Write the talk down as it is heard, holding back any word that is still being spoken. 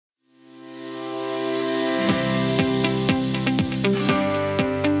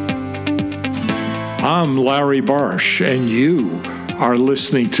I'm Larry Barsh, and you are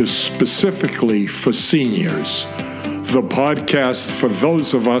listening to Specifically for Seniors, the podcast for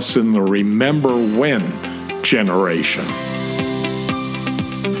those of us in the Remember When generation.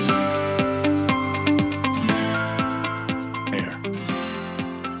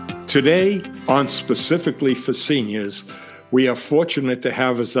 Today, on Specifically for Seniors, we are fortunate to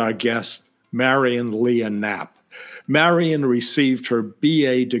have as our guest Marian Leah Knapp. Marian received her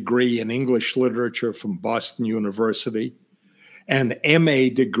BA degree in English Literature from Boston University, an MA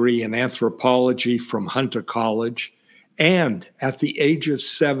degree in Anthropology from Hunter College, and at the age of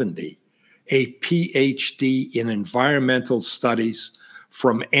 70, a PhD in Environmental Studies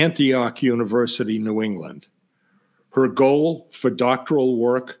from Antioch University, New England. Her goal for doctoral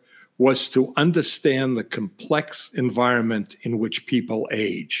work was to understand the complex environment in which people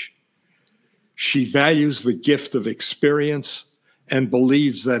age. She values the gift of experience and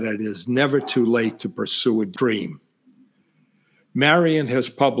believes that it is never too late to pursue a dream. Marian has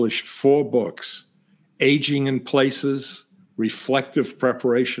published 4 books: Aging in Places, Reflective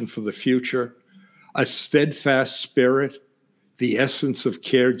Preparation for the Future, A Steadfast Spirit, The Essence of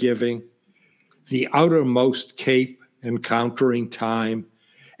Caregiving, The Outermost Cape, Encountering Time,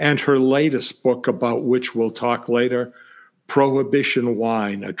 and her latest book, about which we'll talk later, Prohibition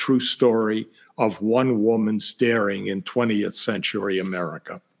Wine, A True Story of One Woman's Daring in 20th Century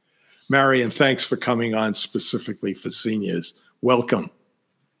America. Marian, thanks for coming on Specifically for Seniors. Welcome.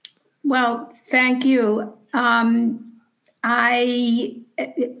 Well, thank you. Being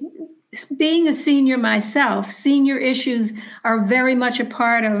a senior myself, senior issues are very much a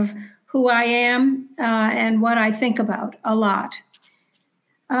part of who I am and what I think about a lot.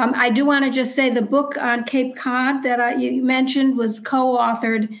 I do want to just say the book on Cape Cod that you mentioned was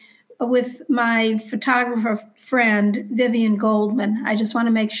co-authored with my photographer friend, Vivian Goldman. I just want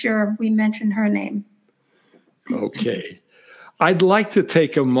to make sure we mention her name. Okay. I'd like to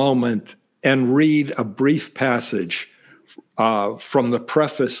take a moment and read a brief passage from the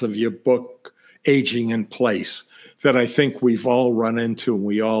preface of your book, Aging in Place, that I think we've all run into and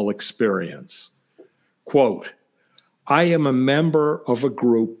we all experience. Quote, I am a member of a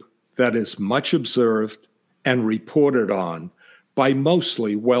group that is much observed and reported on by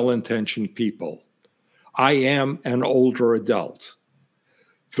mostly well-intentioned people. I am an older adult.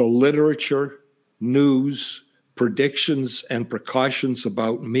 The literature, news, predictions, and precautions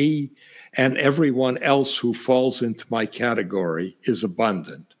about me and everyone else who falls into my category is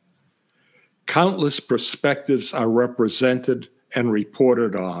abundant. Countless perspectives are represented and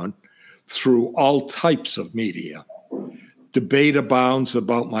reported on through all types of media. Debate abounds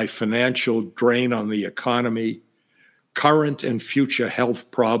about my financial drain on the economy, current and future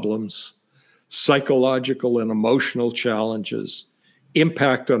health problems, psychological and emotional challenges,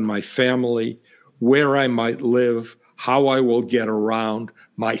 impact on my family, where I might live, how I will get around,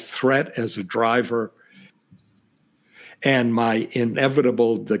 my threat as a driver, and my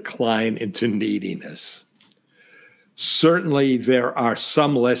inevitable decline into neediness. Certainly, there are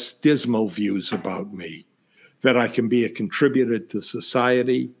some less dismal views about me, that I can be a contributor to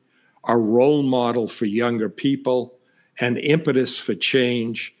society, a role model for younger people, an impetus for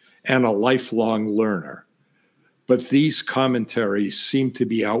change, and a lifelong learner. But these commentaries seem to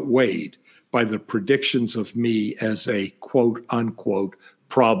be outweighed by the predictions of me as a quote-unquote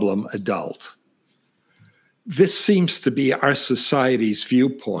problem adult. This seems to be our society's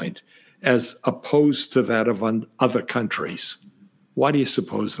viewpoint as opposed to that of other countries. Why do you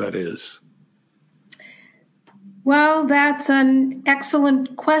suppose that is? Well, that's an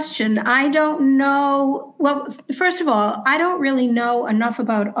excellent question. I don't know. Well, first of all, I don't really know enough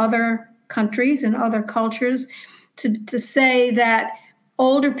about other countries and other cultures to say that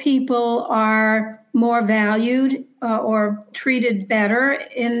older people are more valued or treated better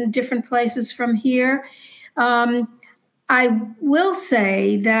in different places from here. I will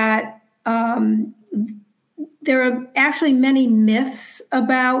say that there are actually many myths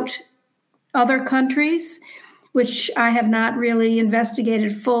about other countries, which I have not really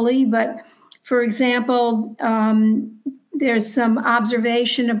investigated fully. But for example, there's some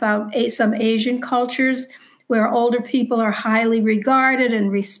observation about some Asian cultures where older people are highly regarded and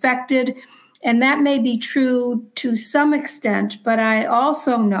respected. And that may be true to some extent, but I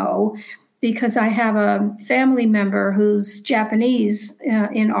also know, because I have a family member who's Japanese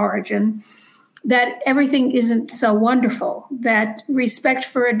in origin, that everything isn't so wonderful, that respect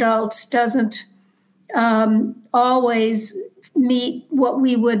for adults doesn't always meet what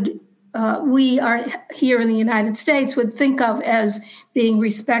we are here in the United States would think of as being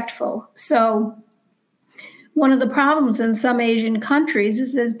respectful. So One of the problems in some Asian countries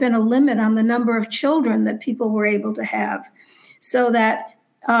is there's been a limit on the number of children that people were able to have, so that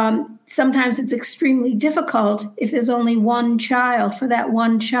sometimes it's extremely difficult if there's only one child, for that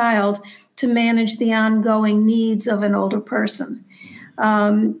one child to manage the ongoing needs of an older person.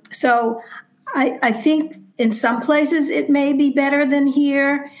 So I think in some places it may be better than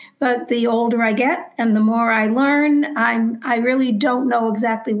here, but the older I get and the more I learn, I really don't know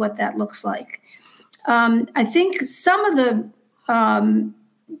exactly what that looks like. I think some of the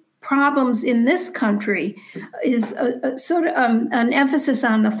problems in this country is a sort of an emphasis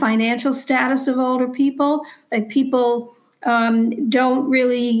on the financial status of older people. Like people don't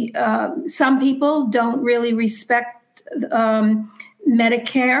really, some people don't really respect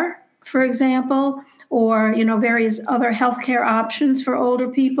Medicare, for example, or various other healthcare options for older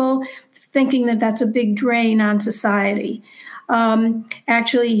people, thinking that that's a big drain on society.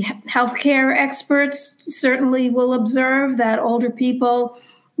 Actually, healthcare experts certainly will observe that older people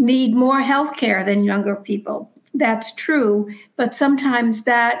need more healthcare than younger people. That's true, but sometimes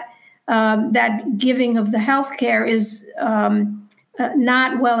that giving of the healthcare is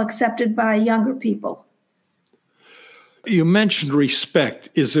not well accepted by younger people. You mentioned respect.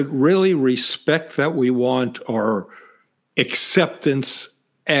 Is it really respect that we want, or acceptance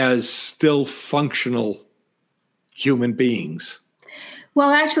as still functional human beings?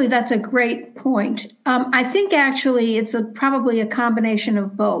 Well, actually, that's a great point. I think actually it's probably a combination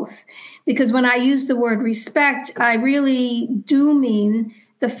of both, because when I use the word respect, I really do mean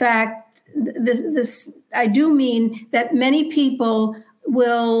the fact I do mean that many people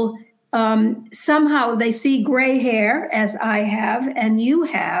will somehow they see gray hair, as I have and you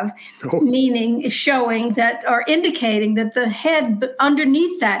have, meaning showing that or indicating that the head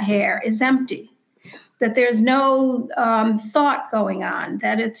underneath that hair is empty, that there's no thought going on,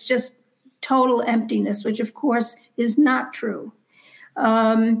 that it's just total emptiness, which of course is not true.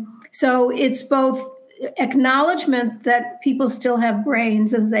 So it's both acknowledgement that people still have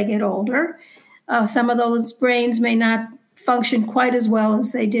brains as they get older. Some of those brains may not function quite as well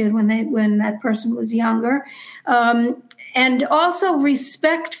as they did when that person was younger. And also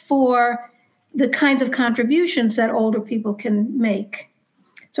respect for the kinds of contributions that older people can make.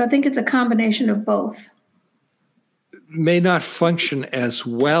 So I think it's a combination of both. May not function as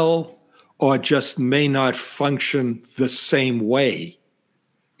well, or just may not function the same way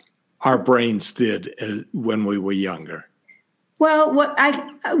our brains did when we were younger. Well,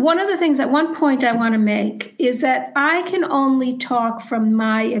 one of the things at one point I want to make is that I can only talk from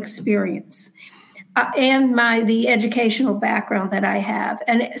my experience and the educational background that I have,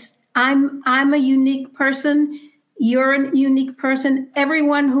 and I'm a unique person. You're a unique person.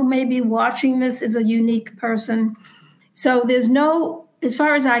 Everyone who may be watching this is a unique person. So there's no, as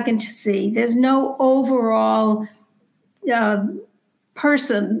far as I can see, there's no overall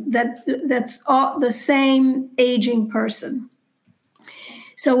person that's all the same aging person.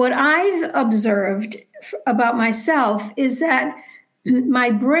 So what I've observed about myself is that my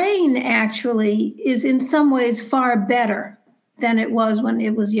brain actually is in some ways far better than it was when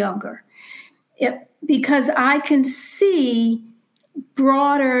it was younger. Because I can see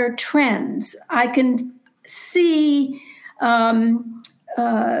broader trends. I can see, how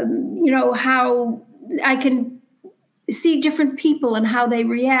I can see different people and how they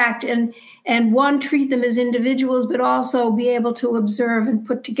react, and one, treat them as individuals, but also be able to observe and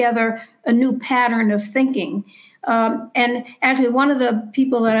put together a new pattern of thinking. And actually, one of the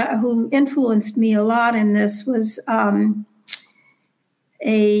people who influenced me a lot in this was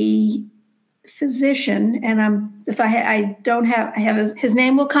a physician, and I have his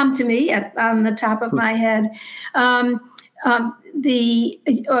name will come to me on the top of my head. The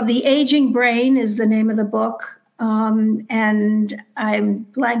Aging Brain is the name of the book. And I'm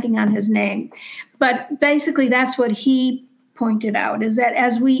blanking on his name. But basically, that's what he pointed out, is that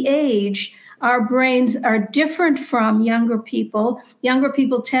as we age, our brains are different from younger people. Younger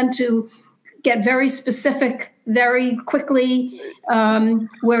people tend to get very specific very quickly,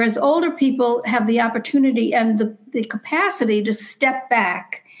 whereas older people have the opportunity and the capacity to step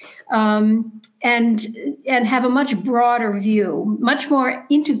back and have a much broader view, much more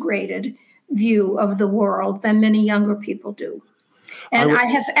integrated view of the world than many younger people do. And I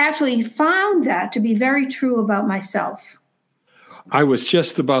have actually found that to be very true about myself. I was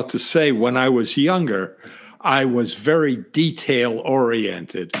just about to say, when I was younger, I was very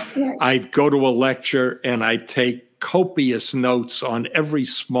detail-oriented. Right. I'd go to a lecture and I'd take copious notes on every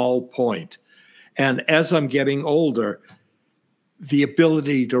small point. And as I'm getting older, the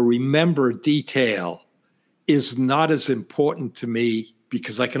ability to remember detail is not as important to me,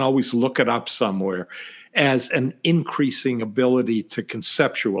 because I can always look it up somewhere. as an increasing ability to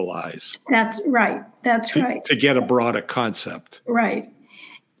conceptualize. That's right. That's right. To get a broader concept. Right.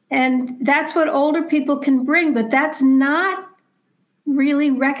 And that's what older people can bring, but that's not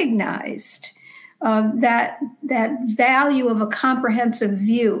really recognized. That value of a comprehensive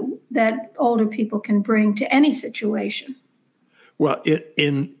view that older people can bring to any situation. Well,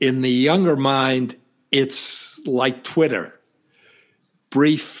 in the younger mind, it's like Twitter,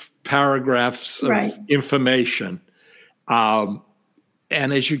 brief paragraphs of information. And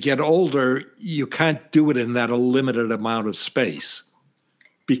as you get older, you can't do it in that that amount of space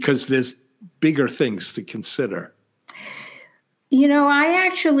because there's bigger things to consider. I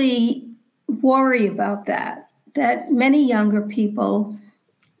actually worry about that many younger people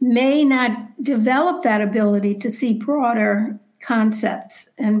may not develop that ability to see broader concepts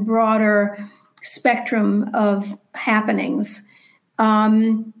and broader spectrum of happenings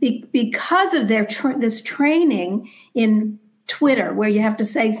because of this training in Twitter, where you have to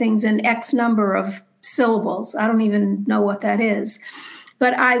say things in X number of syllables. I don't even know what that is.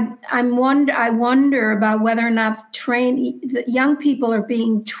 But I wonder about whether or not the young people are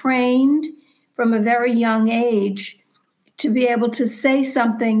being trained from a very young age to be able to say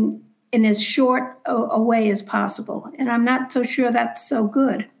something in as short a way as possible. And I'm not so sure that's so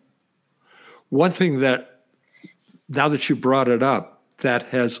good. One thing that, now that you brought it up, that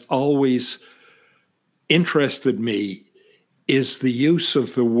has always interested me is the use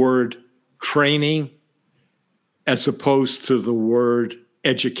of the word training as opposed to the word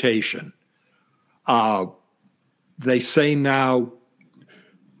education. They say now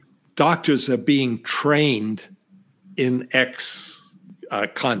doctors are being trained in X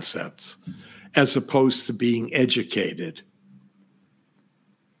concepts as opposed to being educated.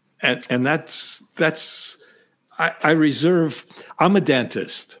 And I'm a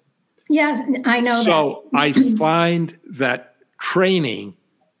dentist. Yes, I know so that. I find that training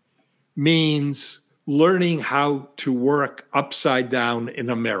means learning how to work upside down in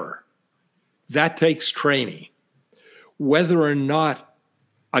a mirror. That takes training. Whether or not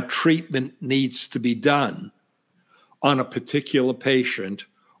a treatment needs to be done on a particular patient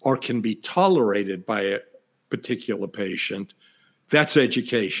or can be tolerated by a particular patient, that's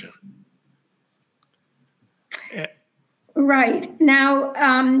education. Right. Now,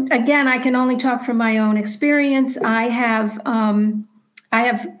 again, I can only talk from my own experience. I have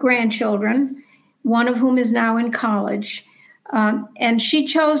grandchildren, one of whom is now in college. And she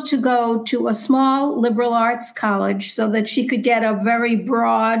chose to go to a small liberal arts college so that she could get a very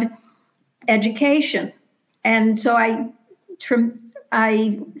broad education. And so I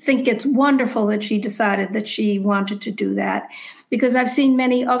think it's wonderful that she decided that she wanted to do that, because I've seen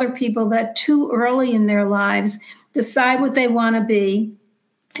many other people that too early in their lives decide what they want to be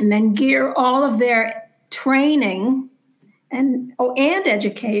and then gear all of their training and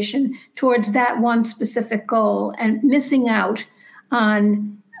education towards that one specific goal, and missing out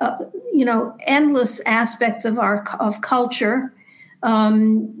on endless aspects of culture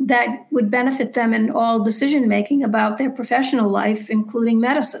that would benefit them in all decision making about their professional life, including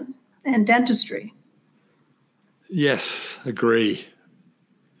medicine and dentistry. Yes, agree.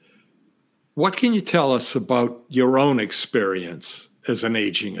 What can you tell us about your own experience as an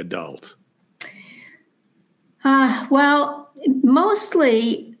aging adult? Well,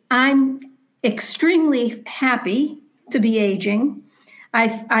 mostly I'm extremely happy to be aging.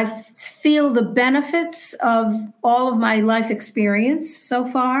 I feel the benefits of all of my life experience so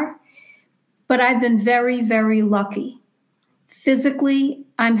far, but I've been very, very lucky. Physically,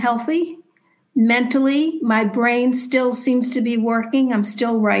 I'm healthy. Mentally, my brain still seems to be working. I'm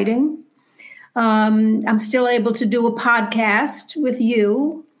still writing. I'm still able to do a podcast with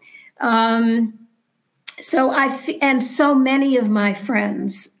you. And so many of my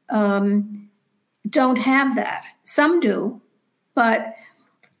friends don't have that. Some do, but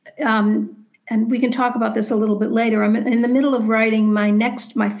and we can talk about this a little bit later. I'm in the middle of writing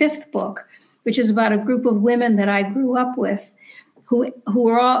my fifth book, which is about a group of women that I grew up with,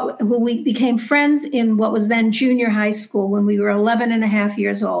 who we became friends in what was then junior high school when we were 11 and a half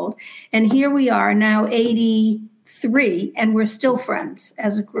years old. And here we are now 83, and we're still friends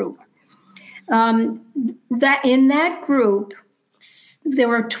as a group. That in that group, there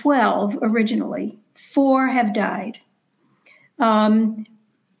were 12 originally. 4 have died.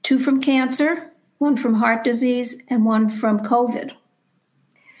 2 from cancer, 1 from heart disease, and 1 from COVID.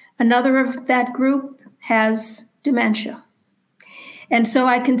 Another of that group has dementia. And so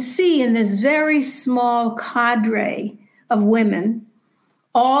I can see in this very small cadre of women,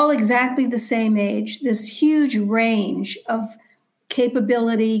 all exactly the same age, this huge range of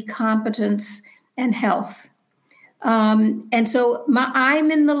capability, competence, and health. And so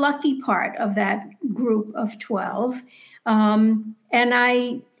I'm in the lucky part of that group of 12.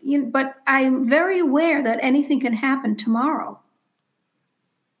 But I'm very aware that anything can happen tomorrow.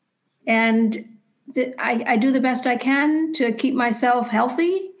 And I do the best I can to keep myself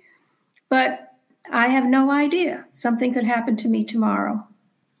healthy, but I have no idea. Something could happen to me tomorrow.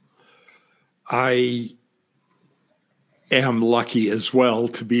 I am lucky as well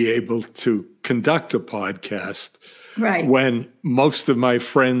to be able to conduct a podcast. Right. When most of my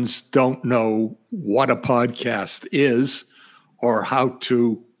friends don't know what a podcast is or how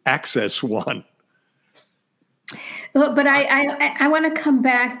to access one. But I want to come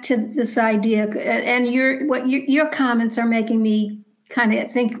back to this idea, and your comments are making me kind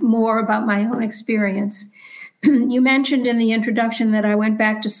of think more about my own experience. You mentioned in the introduction that I went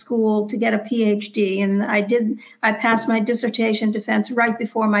back to school to get a PhD, and I passed my dissertation defense right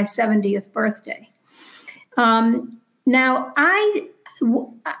before my 70th birthday. Now, I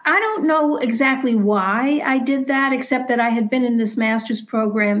don't know exactly why I did that, except that I had been in this master's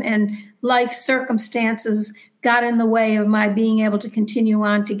program and life circumstances got in the way of my being able to continue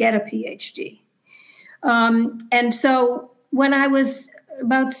on to get a PhD. And so when I was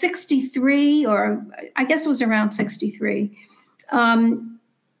about 63, or I guess it was around 63,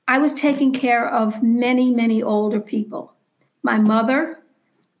 I was taking care of many, many older people. My mother,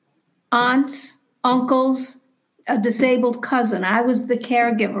 aunts, uncles, a disabled cousin. I was the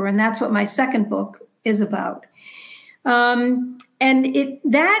caregiver, and that's what my second book is about. And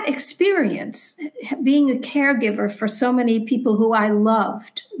that experience, being a caregiver for so many people who I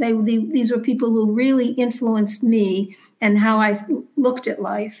loved, these were people who really influenced me and how I looked at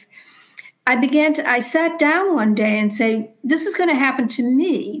life. I sat down one day and say, this is going to happen to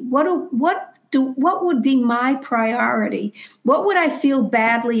me. What would be my priority? What would I feel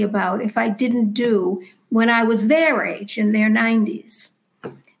badly about if I didn't do when I was their age, in their 90s?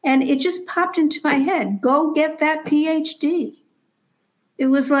 And it just popped into my head, go get that PhD. It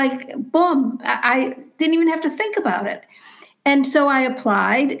was like, boom, I didn't even have to think about it. And so I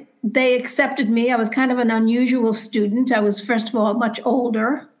applied. They accepted me. I was kind of an unusual student. I was, first of all, much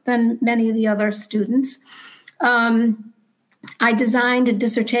older than many of the other students. I designed a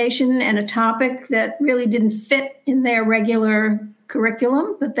dissertation and a topic that really didn't fit in their regular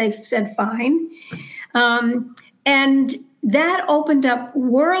curriculum, but they said fine. And that opened up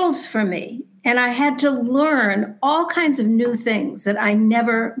worlds for me. And I had to learn all kinds of new things that I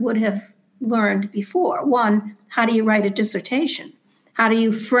never would have learned before. One, how do you write a dissertation? How do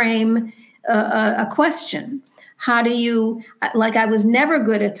you frame a question? How do you, like, I was never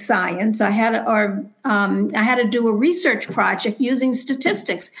good at science. I had to do a research project using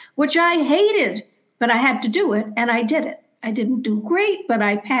statistics, which I hated, but I had to do it, and I did it. I didn't do great, but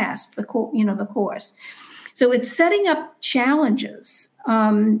I passed the course. So it's setting up challenges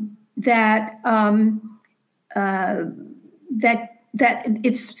that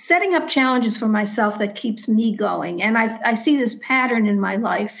it's setting up challenges for myself that keeps me going. And I see this pattern in my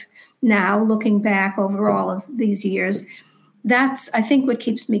life now, looking back over all of these years. That's, I think, what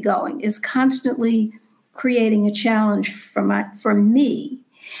keeps me going, is constantly creating a challenge for me.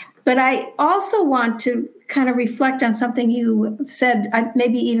 But I also want to kind of reflect on something you said,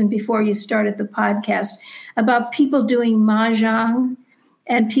 maybe even before you started the podcast, about people doing mahjong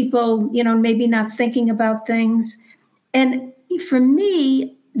and people, maybe not thinking about things. And for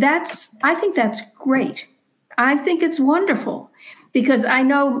me, I think that's great. I think it's wonderful, because I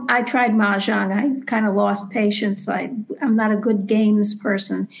know I tried mahjong. I kind of lost patience. I'm not a good games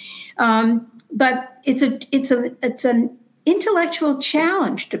person, but it's an intellectual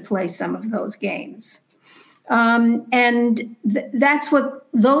challenge to play some of those games, and that's what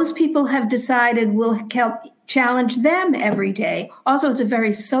those people have decided will help challenge them every day. Also, it's a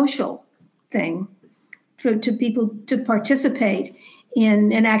very social thing to people to participate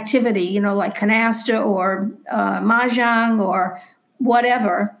in an activity, like canasta or mahjong or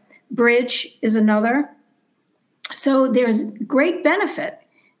whatever. Bridge is another. So there's great benefit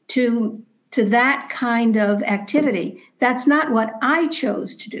to that kind of activity. That's not what I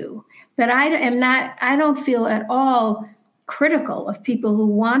chose to do, but I don't feel at all critical of people who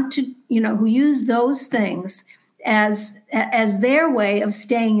want to, who use those things as their way of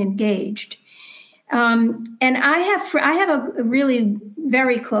staying engaged. And I have a really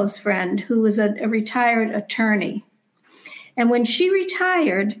very close friend who was a retired attorney. And when she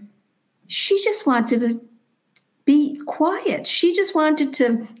retired, she just wanted to be quiet. She just wanted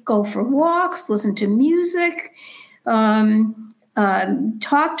to go for walks, listen to music,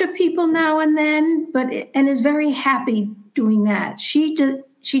 talk to people now and then, and is very happy doing that. She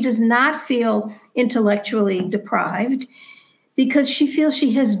she does not feel intellectually deprived because she feels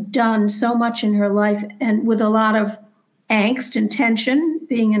she has done so much in her life and with a lot of angst and tension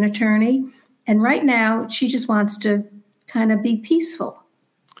being an attorney. And right now, she just wants to kind of be peaceful.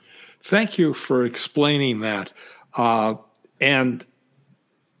 Thank you for explaining that. And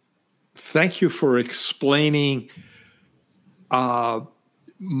thank you for explaining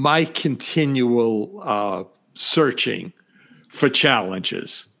my continual searching for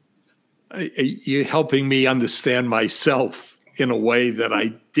challenges. You're helping me understand myself in a way that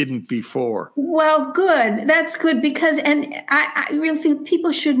I didn't before. Well, good. That's good because, and I really feel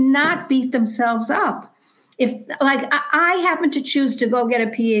people should not beat themselves up. If, like, I happened to choose to go get a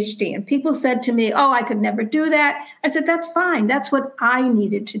PhD, and people said to me, "Oh, I could never do that." I said, "That's fine. That's what I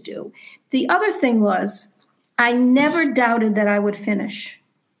needed to do." The other thing was, I never doubted that I would finish.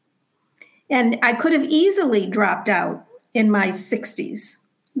 And I could have easily dropped out in my 60s,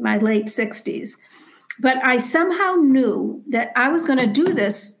 my late 60s. But I somehow knew that I was going to do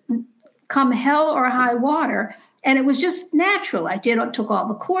this come hell or high water. And it was just natural. I took all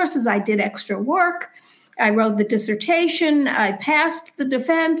the courses. I did extra work. I wrote the dissertation. I passed the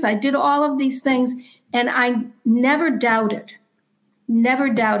defense. I did all of these things. And I never doubted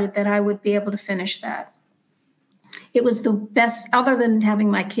that I would be able to finish that. It was the best, other than having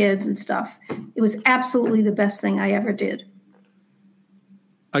my kids and stuff. It was absolutely the best thing I ever did.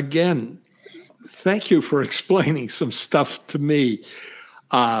 Again, thank you for explaining some stuff to me.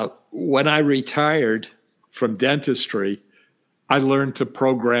 When I retired from dentistry, I learned to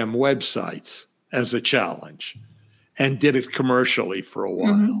program websites as a challenge and did it commercially for a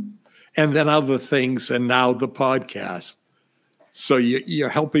while. Mm-hmm. And then other things, and now the podcast. So you're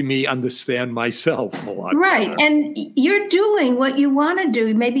helping me understand myself a lot. Right. Better. And you're doing what you want to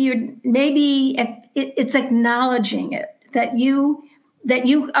do. Maybe it's acknowledging it, that you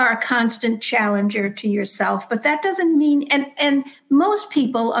are a constant challenger to yourself. But that doesn't mean, and most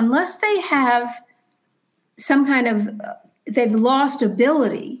people, unless they have some kind of, they've lost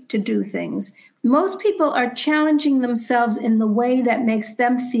ability to do things, most people are challenging themselves in the way that makes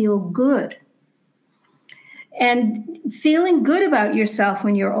them feel good. And feeling good about yourself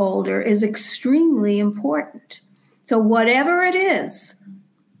when you're older is extremely important. So whatever it is,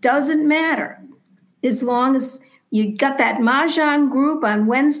 doesn't matter. As long as you got that mahjong group on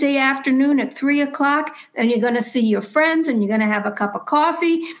Wednesday afternoon at 3:00, and you're going to see your friends, and you're going to have a cup of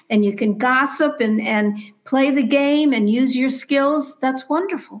coffee, and you can gossip and play the game and use your skills, that's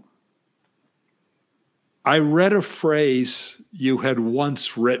wonderful. I read a phrase you had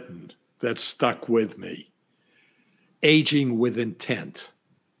once written that stuck with me. Aging with intent.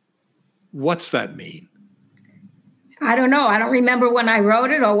 What's that mean? I don't know. I don't remember when I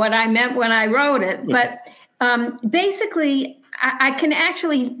wrote it or what I meant when I wrote it. But basically, I can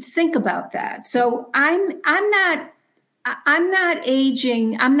actually think about that. So I'm not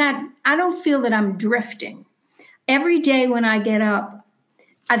aging. I don't feel that I'm drifting. Every day when I get up,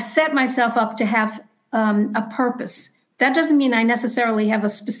 I've set myself up to have a purpose. That doesn't mean I necessarily have a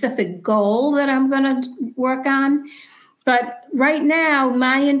specific goal that I'm going to work on. But right now,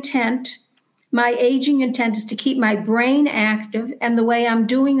 my aging intent is to keep my brain active. And the way I'm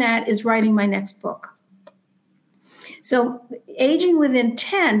doing that is writing my next book. So aging with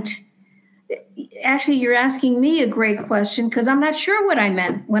intent, actually, you're asking me a great question because I'm not sure what I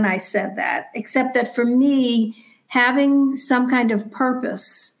meant when I said that, except that for me, having some kind of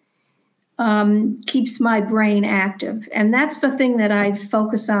purpose keeps my brain active. And that's the thing that I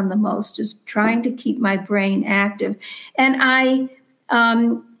focus on the most, is trying to keep my brain active. And I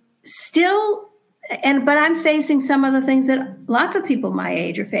but I'm facing some of the things that lots of people my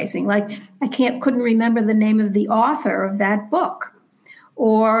age are facing. Like I couldn't remember the name of the author of that book,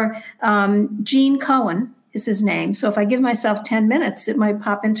 or Gene Cohen is his name. So if I give myself 10 minutes, it might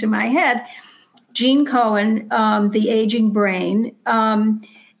pop into my head. Gene Cohen, The Aging Brain.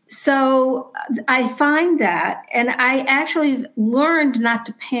 So I find that, and I actually learned not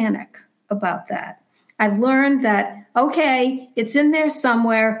to panic about that. I've learned that, okay, it's in there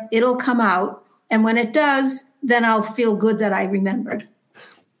somewhere, it'll come out. And when it does, then I'll feel good that I remembered.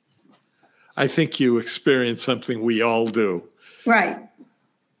 I think you experience something we all do. Right.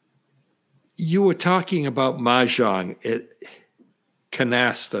 You were talking about mahjong at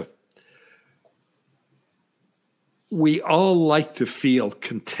Canasta. We all like to feel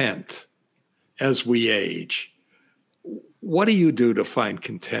content as we age. What do you do to find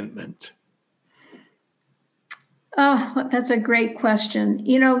contentment? Oh, that's a great question.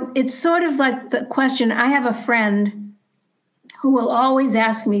 You know, it's sort of like the question. I have a friend who will always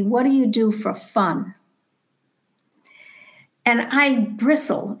ask me, what do you do for fun? And I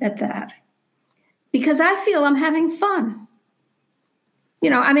bristle at that because I feel I'm having fun.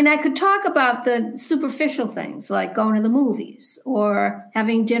 I could talk about the superficial things like going to the movies or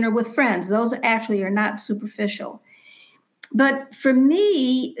having dinner with friends. Those actually are not superficial. But for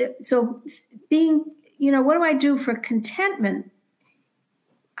me, so being, what do I do for contentment?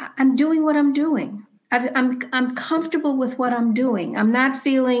 I'm doing what I'm doing. I'm comfortable with what I'm doing. I'm not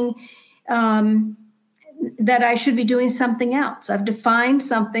feeling that I should be doing something else. I've defined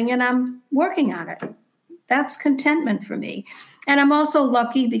something and I'm working on it. That's contentment for me. And I'm also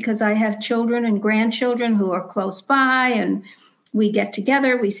lucky because I have children and grandchildren who are close by, and we get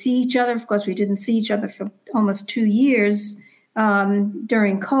together, we see each other. Of course, we didn't see each other for almost 2 years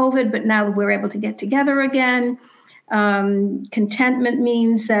during COVID, but now we're able to get together again. Contentment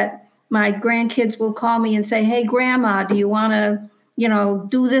means that my grandkids will call me and say, "Hey, Grandma, do you want to,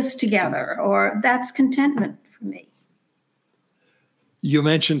 do this together?" Or that's contentment for me. You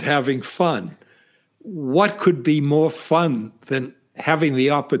mentioned having fun. What could be more fun than having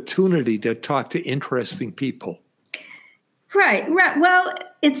the opportunity to talk to interesting people? Right. Well,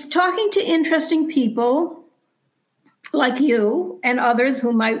 it's talking to interesting people like you and others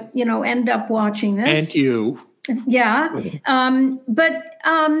who might, end up watching this. And you. Yeah. But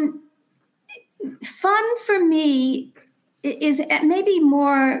fun for me is maybe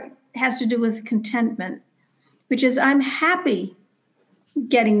more has to do with contentment, which is I'm happy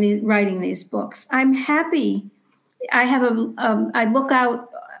writing these books. I'm happy. I have I look out,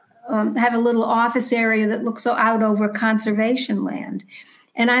 have a little office area that looks out over conservation land.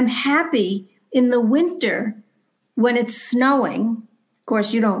 And I'm happy in the winter when it's snowing. Of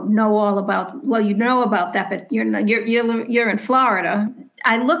course, you don't know all about, well, you know about that, but you're in Florida.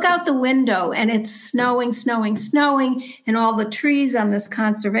 I look out the window and it's snowing, and all the trees on this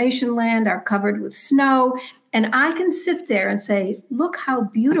conservation land are covered with snow. And I can sit there and say, look how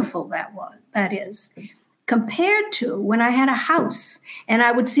beautiful that is, compared to when I had a house and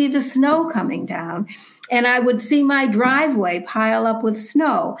I would see the snow coming down and I would see my driveway pile up with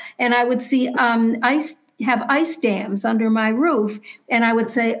snow and I would see ice dams under my roof. And I would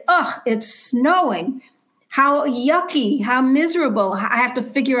say, oh, it's snowing. How yucky, how miserable. I have to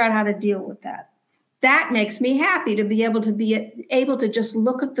figure out how to deal with that. That makes me happy to be able to just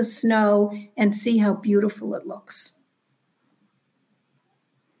look at the snow and see how beautiful it looks.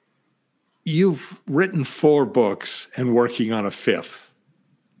 You've written 4 books and working on a 5th.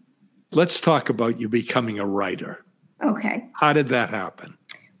 Let's talk about you becoming a writer. Okay. How did that happen?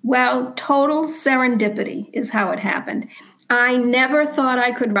 Well, total serendipity is how it happened. I never thought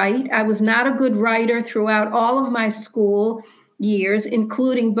I could write. I was not a good writer throughout all of my school years,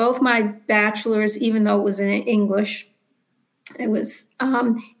 including both my bachelor's, even though it was in English. It was,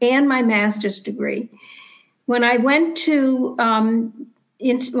 and my master's degree. When I went to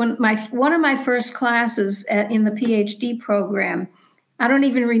one of my first classes in the PhD program, I don't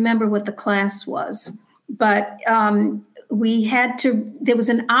even remember what the class was, but there was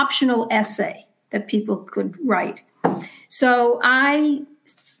an optional essay that people could write. So I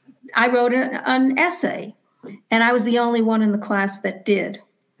wrote an essay, and I was the only one in the class that did.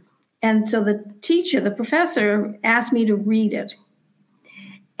 And so the professor asked me to read it.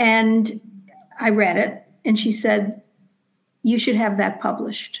 And I read it, and she said, "You should have that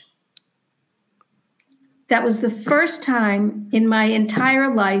published." That was the first time in my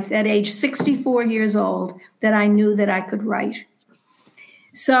entire life at age 64 years old that I knew that I could write.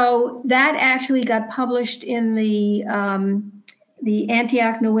 So that actually got published in the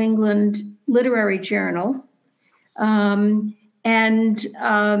Antioch, New England Literary Journal.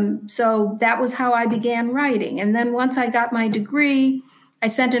 So that was how I began writing. And then once I got my degree, I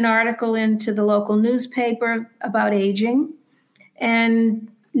sent an article into the local newspaper about aging,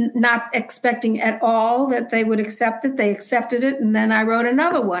 and not expecting at all that they would accept it. They accepted it. And then I wrote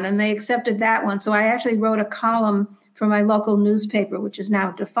another one and they accepted that one. So I actually wrote a column for my local newspaper, which is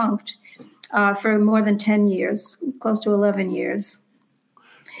now defunct, for more than 10 years, close to 11 years.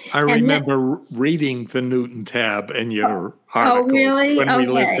 I remember reading the Newton tab in your articles. Oh, really? When we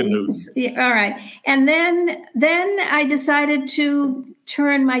lived in Newton. Yeah, all right. And then I decided to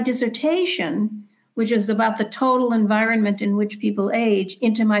turn my dissertation, which is about the total environment in which people age,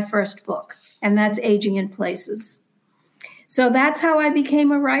 into my first book, and that's Aging in Places. So that's how I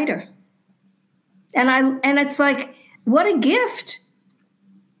became a writer. And it's like, what a gift,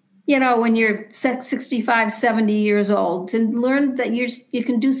 when you're 65, 70 years old, to learn that you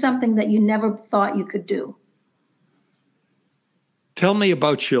can do something that you never thought you could do. Tell me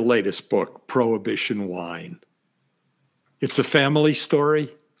about your latest book, Prohibition Wine. It's a family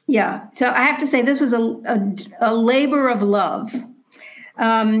story? Yeah. So I have to say this was a labor of love.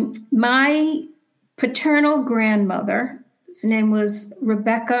 My paternal grandmother, his name was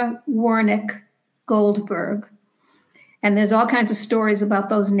Rebecca Warnick Goldberg. And there's all kinds of stories about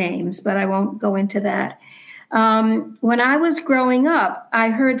those names, but I won't go into that. When I was growing up, I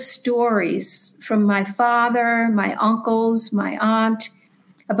heard stories from my father, my uncles, my aunt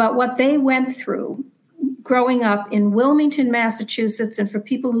about what they went through growing up in Wilmington, Massachusetts. And for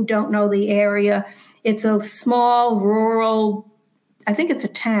people who don't know the area, it's a small rural, I think it's a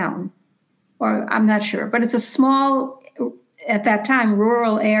town, or I'm not sure, but it's a small, at that time,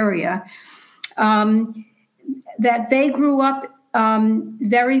 rural area that they grew up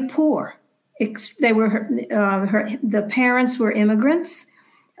very poor. They were the parents were immigrants.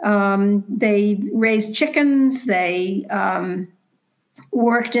 They raised chickens. They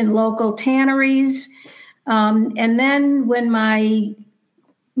worked in local tanneries. And then when my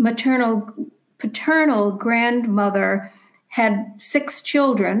paternal grandmother had 6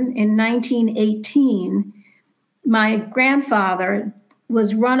 children in 1918, my grandfather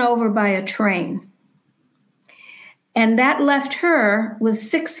was run over by a train. And that left her with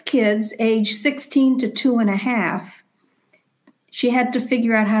 6 kids, aged 16 to 2.5. She had to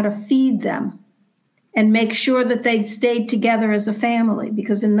figure out how to feed them and make sure that they stayed together as a family,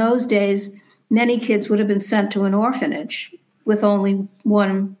 because in those days, many kids would have been sent to an orphanage with only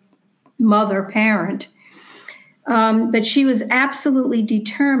one mother parent. But she was absolutely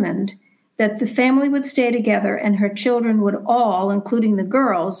determined that the family would stay together and her children would all, including the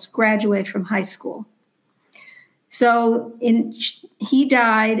girls, graduate from high school. So he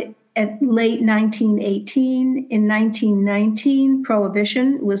died at late 1918. In 1919,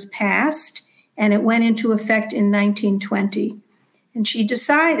 Prohibition was passed, and it went into effect in 1920. And she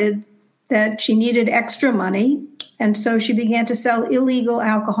decided that she needed extra money, and so she began to sell illegal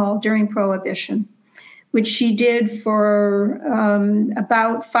alcohol during Prohibition, which she did for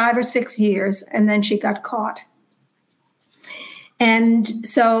about 5 or 6 years, and then she got caught. And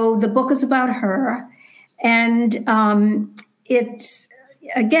so the book is about her. And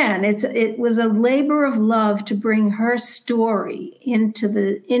it was a labor of love to bring her story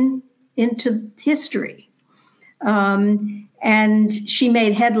into history. And she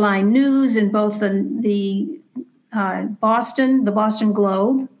made headline news in both the Boston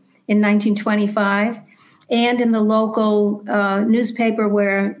Globe in 1925, and in the local newspaper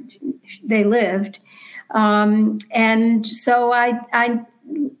where they lived. And so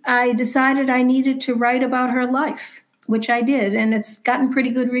I decided I needed to write about her life, which I did, and it's gotten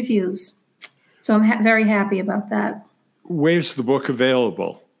pretty good reviews. So I'm very happy about that. Where's the book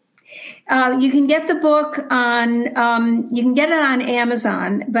available? You can get the book you can get it on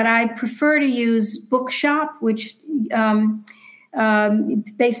Amazon, but I prefer to use Bookshop, which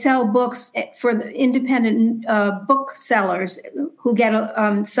they sell books for the independent booksellers who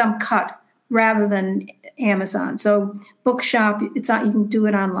get some cut rather than Amazon. So Bookshop, you can do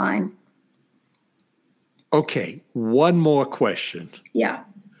it online. Okay, one more question. Yeah.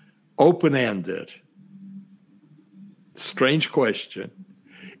 Open-ended. Strange question.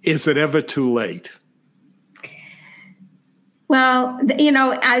 Is it ever too late? Well,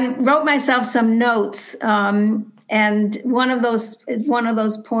 I wrote myself some notes, and one of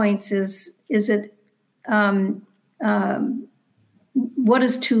those points is it what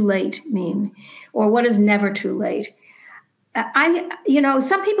does too late mean, or what is never too late?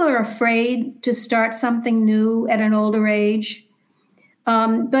 Some people are afraid to start something new at an older age,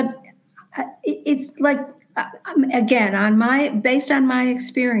 but it's like, again, based on my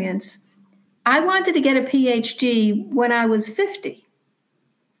experience, I wanted to get a PhD when I was 50,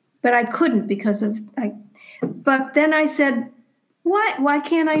 but I couldn't but then I said, why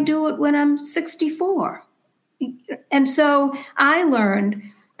can't I do it when I'm 64? And so I learned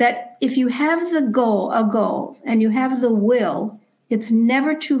that if you have a goal, and you have the will, it's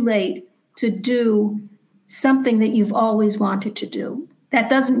never too late to do something that you've always wanted to do. That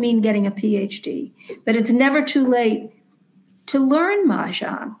doesn't mean getting a PhD, but it's never too late to learn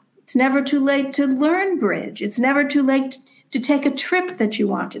Mahjong. It's never too late to learn bridge. It's never too late to take a trip that you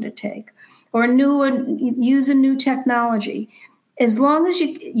wanted to take, or use a new technology. As long as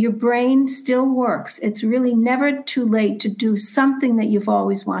your brain still works, it's really never too late to do something that you've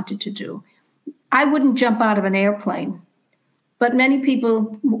always wanted to do. I wouldn't jump out of an airplane, but many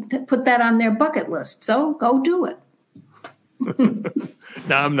people put that on their bucket list. So go do it.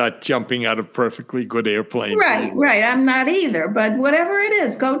 Now, I'm not jumping out of perfectly good airplanes. Right. I'm not either. But whatever it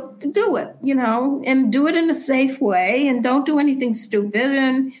is, go do it, and do it in a safe way, and don't do anything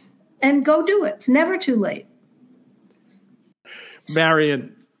stupid, and go do it. It's never too late.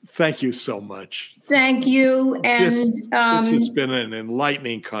 Marian, Thank you so much. Thank you. And this has been an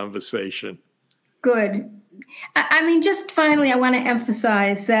enlightening conversation. Good. I mean, just finally, I want to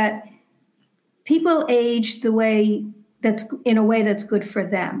emphasize that people age in a way that's good for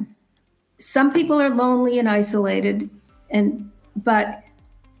them. Some people are lonely and isolated, but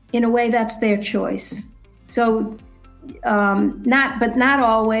in a way that's their choice. So, not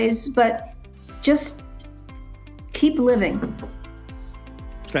always, but just keep living.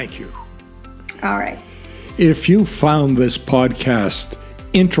 Thank you. All right. If you found this podcast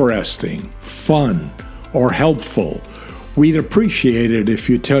interesting, fun, or helpful, we'd appreciate it if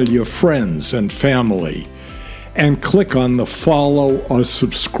you tell your friends and family, and click on the follow or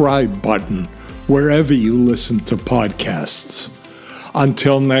subscribe button wherever you listen to podcasts.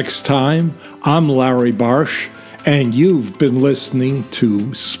 Until next time, I'm Larry Barsh, and you've been listening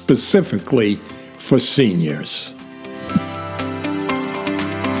to Specifically for Seniors.